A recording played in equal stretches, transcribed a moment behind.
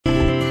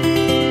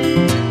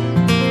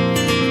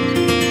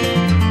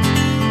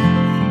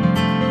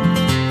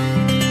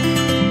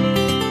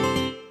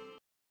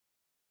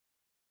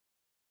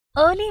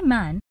early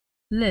man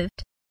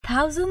lived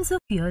thousands of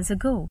years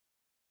ago.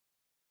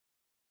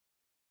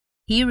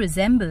 He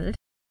resembled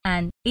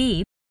an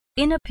ape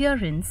in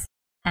appearance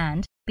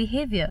and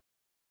behavior.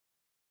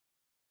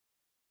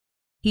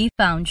 He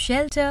found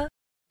shelter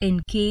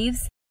in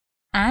caves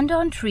and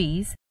on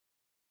trees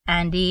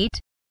and ate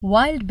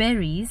wild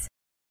berries,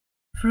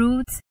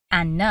 fruits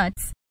and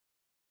nuts,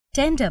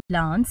 tender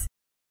plants,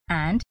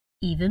 and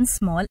even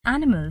small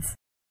animals.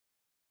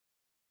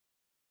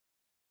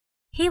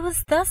 He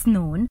was thus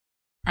known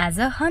as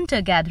a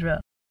hunter-gatherer.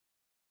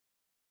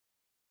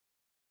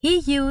 He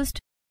used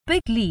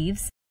big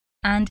leaves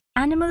and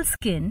animal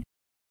skin,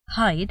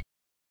 hide,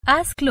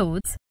 as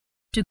clothes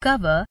to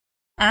cover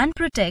and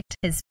protect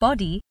his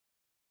body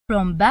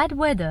from bad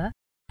weather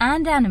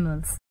and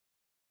animals.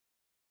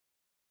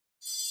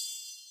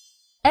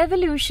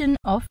 Evolution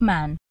of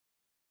man.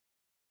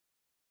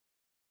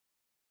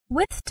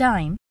 With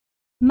time,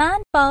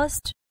 man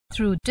passed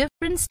through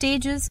different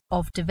stages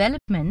of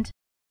development,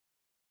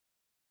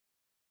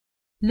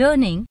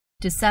 learning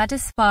to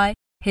satisfy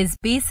his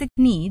basic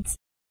needs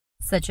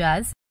such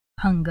as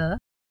hunger,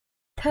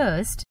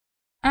 thirst,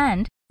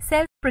 and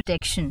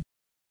self-protection.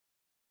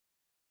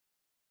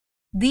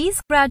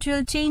 These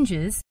gradual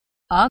changes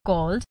are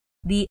called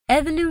the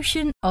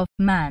evolution of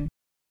man.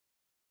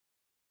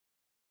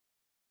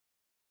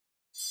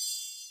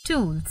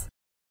 Tools.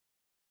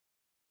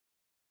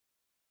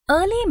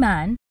 Early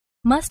man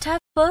must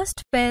have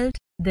first felt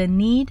the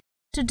need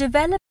to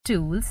develop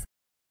tools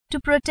to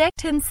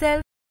protect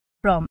himself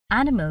from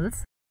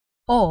animals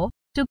or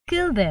to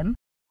kill them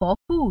for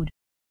food.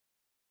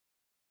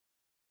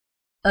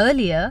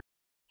 Earlier,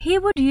 he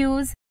would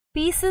use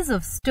pieces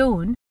of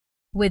stone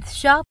with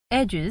sharp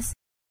edges,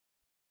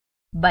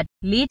 but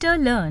later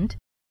learned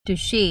to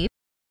shape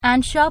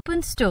and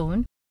sharpen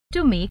stone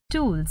to make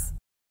tools.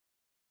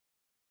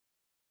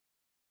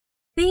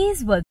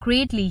 These were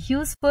greatly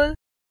useful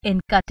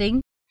in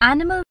cutting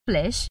animal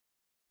flesh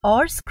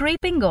or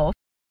scraping off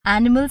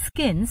animal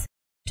skins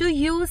to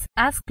use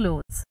as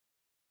clothes.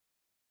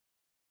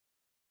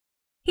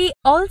 He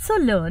also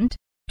learned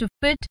to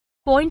fit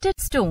pointed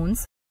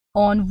stones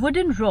on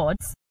wooden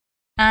rods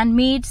and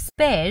made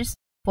spears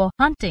for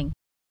hunting.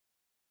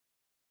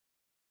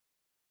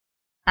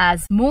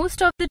 As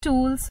most of the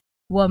tools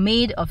were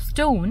made of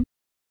stone,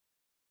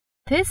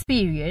 this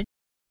period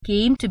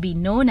came to be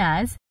known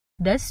as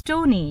the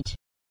Stone Age.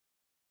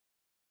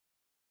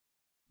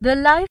 The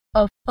life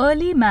of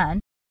early man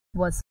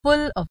was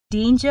full of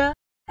danger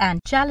and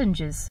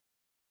challenges.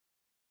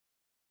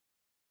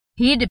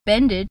 He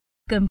depended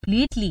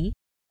completely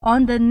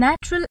on the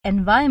natural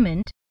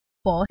environment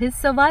for his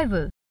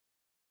survival.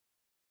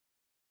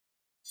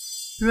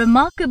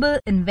 Remarkable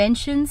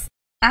inventions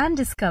and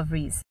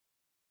discoveries.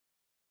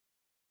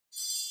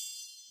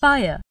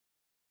 Fire.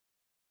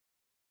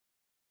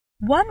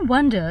 One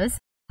wonders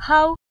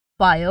how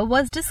fire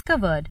was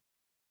discovered.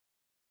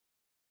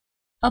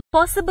 A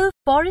possible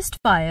forest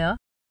fire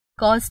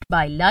caused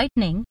by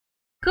lightning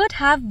could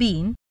have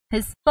been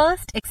his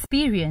first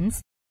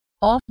experience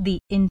of the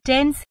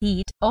intense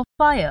heat of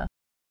fire.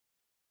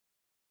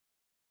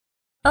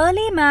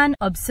 Early man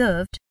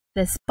observed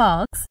the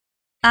sparks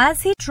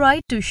as he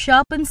tried to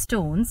sharpen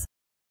stones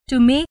to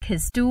make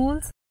his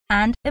tools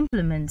and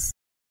implements.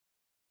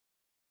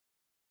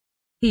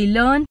 He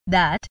learned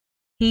that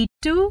he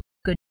too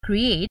could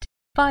create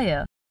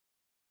fire.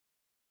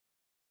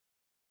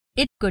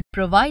 It could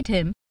provide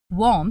him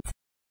warmth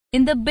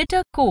in the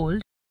bitter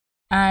cold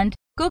and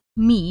cook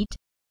meat,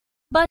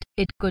 but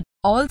it could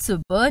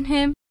also burn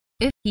him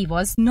if he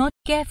was not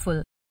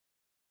careful.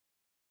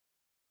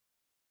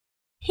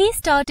 He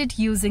started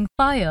using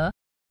fire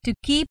to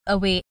keep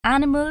away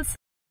animals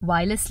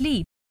while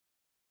asleep.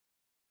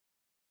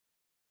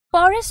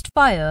 Forest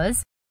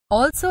fires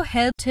also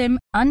helped him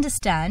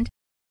understand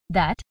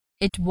that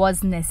it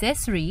was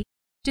necessary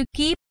to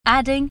keep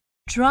adding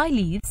dry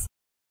leaves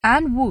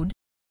and wood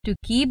to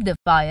keep the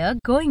fire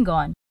going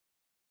on.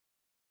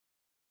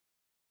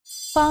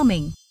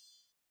 Farming.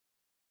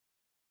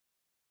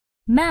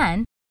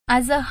 Man,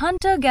 as a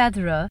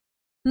hunter-gatherer,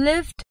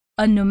 lived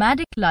a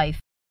nomadic life,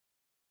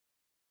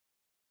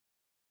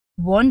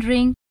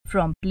 wandering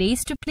from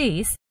place to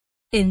place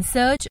in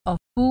search of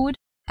food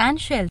and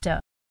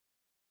shelter.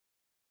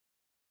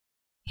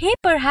 He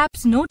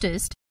perhaps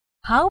noticed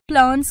how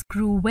plants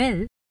grew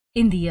well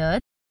in the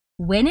earth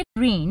when it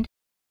rained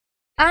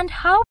and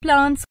how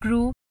plants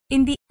grew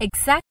in the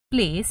exact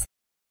place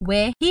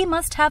where he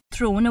must have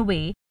thrown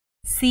away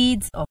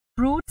seeds of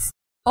fruits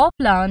or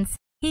plants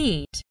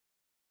he ate.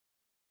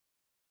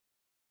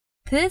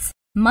 This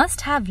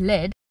must have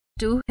led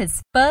to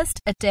his first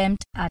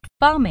attempt at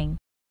farming.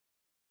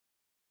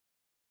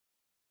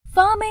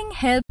 Farming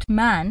helped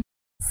man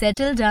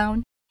settle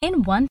down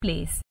in one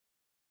place.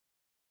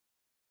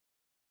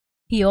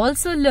 He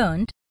also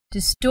learned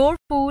to store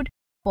food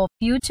for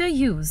future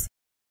use.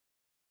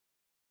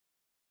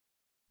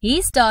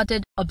 He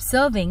started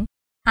observing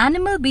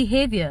animal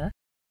behavior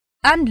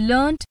and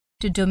learned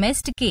to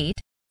domesticate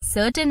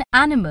certain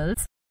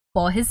animals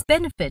for his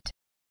benefit.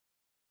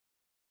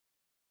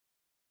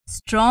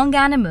 strong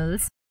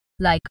animals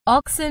like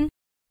oxen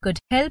could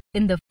help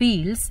in the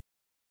fields,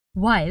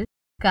 while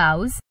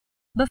cows,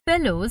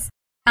 buffaloes,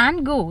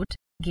 and goat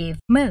gave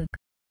milk.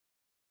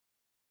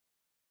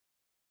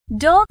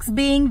 Dogs,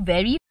 being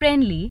very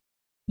friendly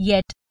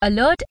yet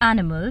alert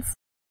animals,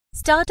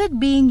 started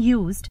being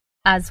used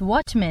as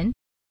watchmen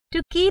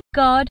to keep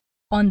guard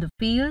on the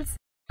fields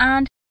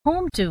and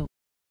home too.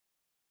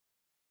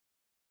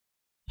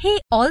 He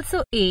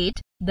also ate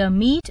the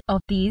meat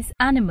of these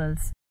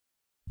animals,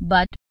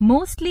 but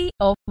mostly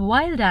of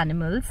wild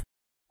animals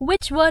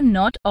which were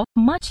not of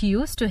much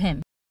use to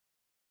him.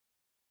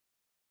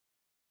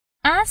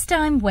 As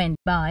time went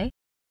by,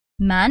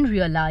 man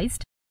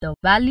realized the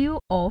value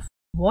of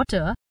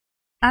water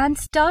and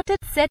started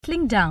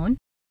settling down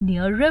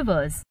near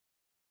rivers.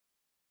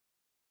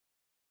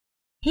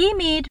 He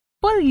made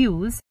full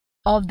use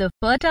of the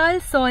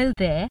fertile soil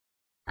there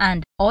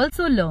and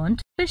also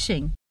learned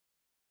fishing.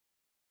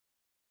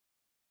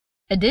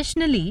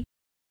 Additionally,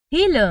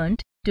 he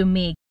learned to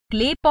make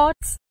clay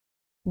pots,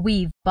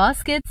 weave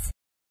baskets,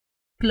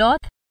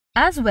 cloth,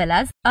 as well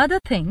as other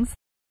things,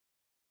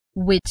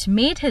 which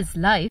made his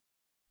life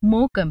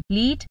more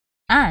complete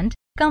and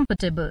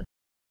comfortable.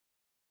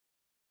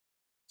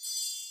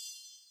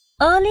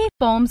 Early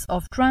forms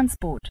of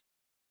transport.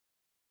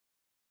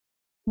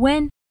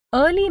 When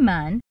early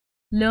man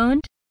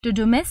learned to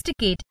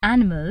domesticate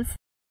animals,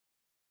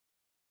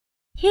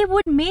 he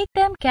would make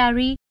them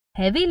carry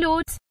heavy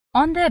loads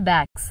on their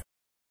backs.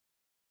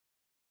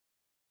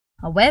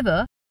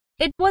 However,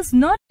 it was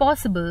not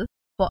possible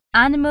for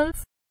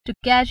animals to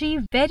carry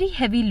very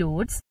heavy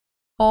loads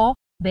or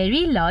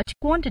very large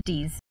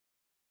quantities.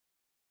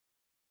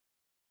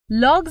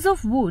 Logs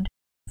of wood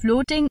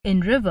floating in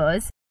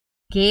rivers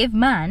gave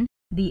man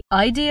the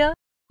idea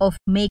of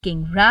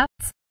making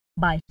rafts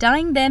by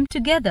tying them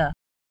together.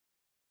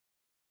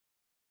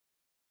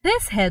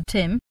 This helped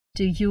him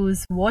to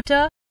use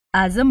water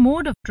as a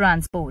mode of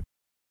transport.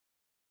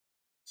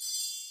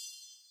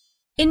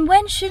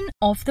 Invention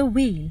of the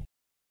wheel.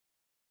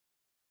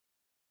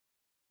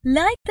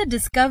 Like the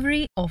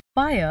discovery of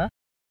fire,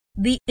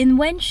 the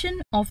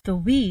invention of the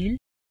wheel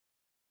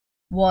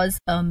was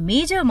a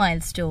major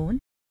milestone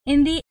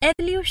in the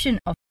evolution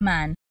of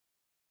man.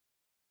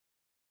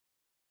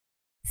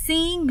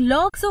 Seeing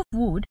logs of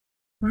wood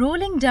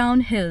rolling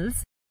down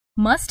hills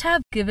must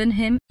have given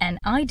him an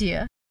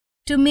idea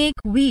to make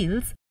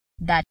wheels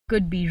that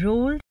could be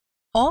rolled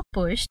or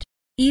pushed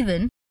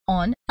even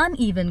on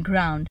uneven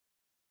ground.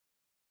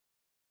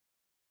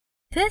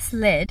 This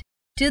led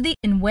to the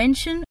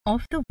invention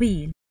of the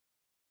wheel.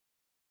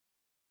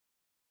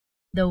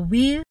 The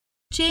wheel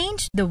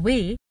changed the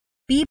way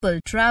people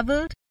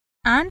traveled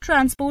and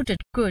transported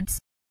goods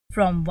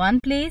from one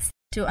place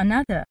to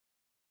another.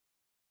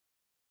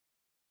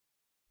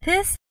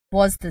 This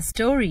was the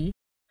story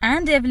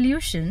and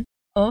evolution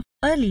of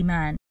early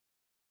man.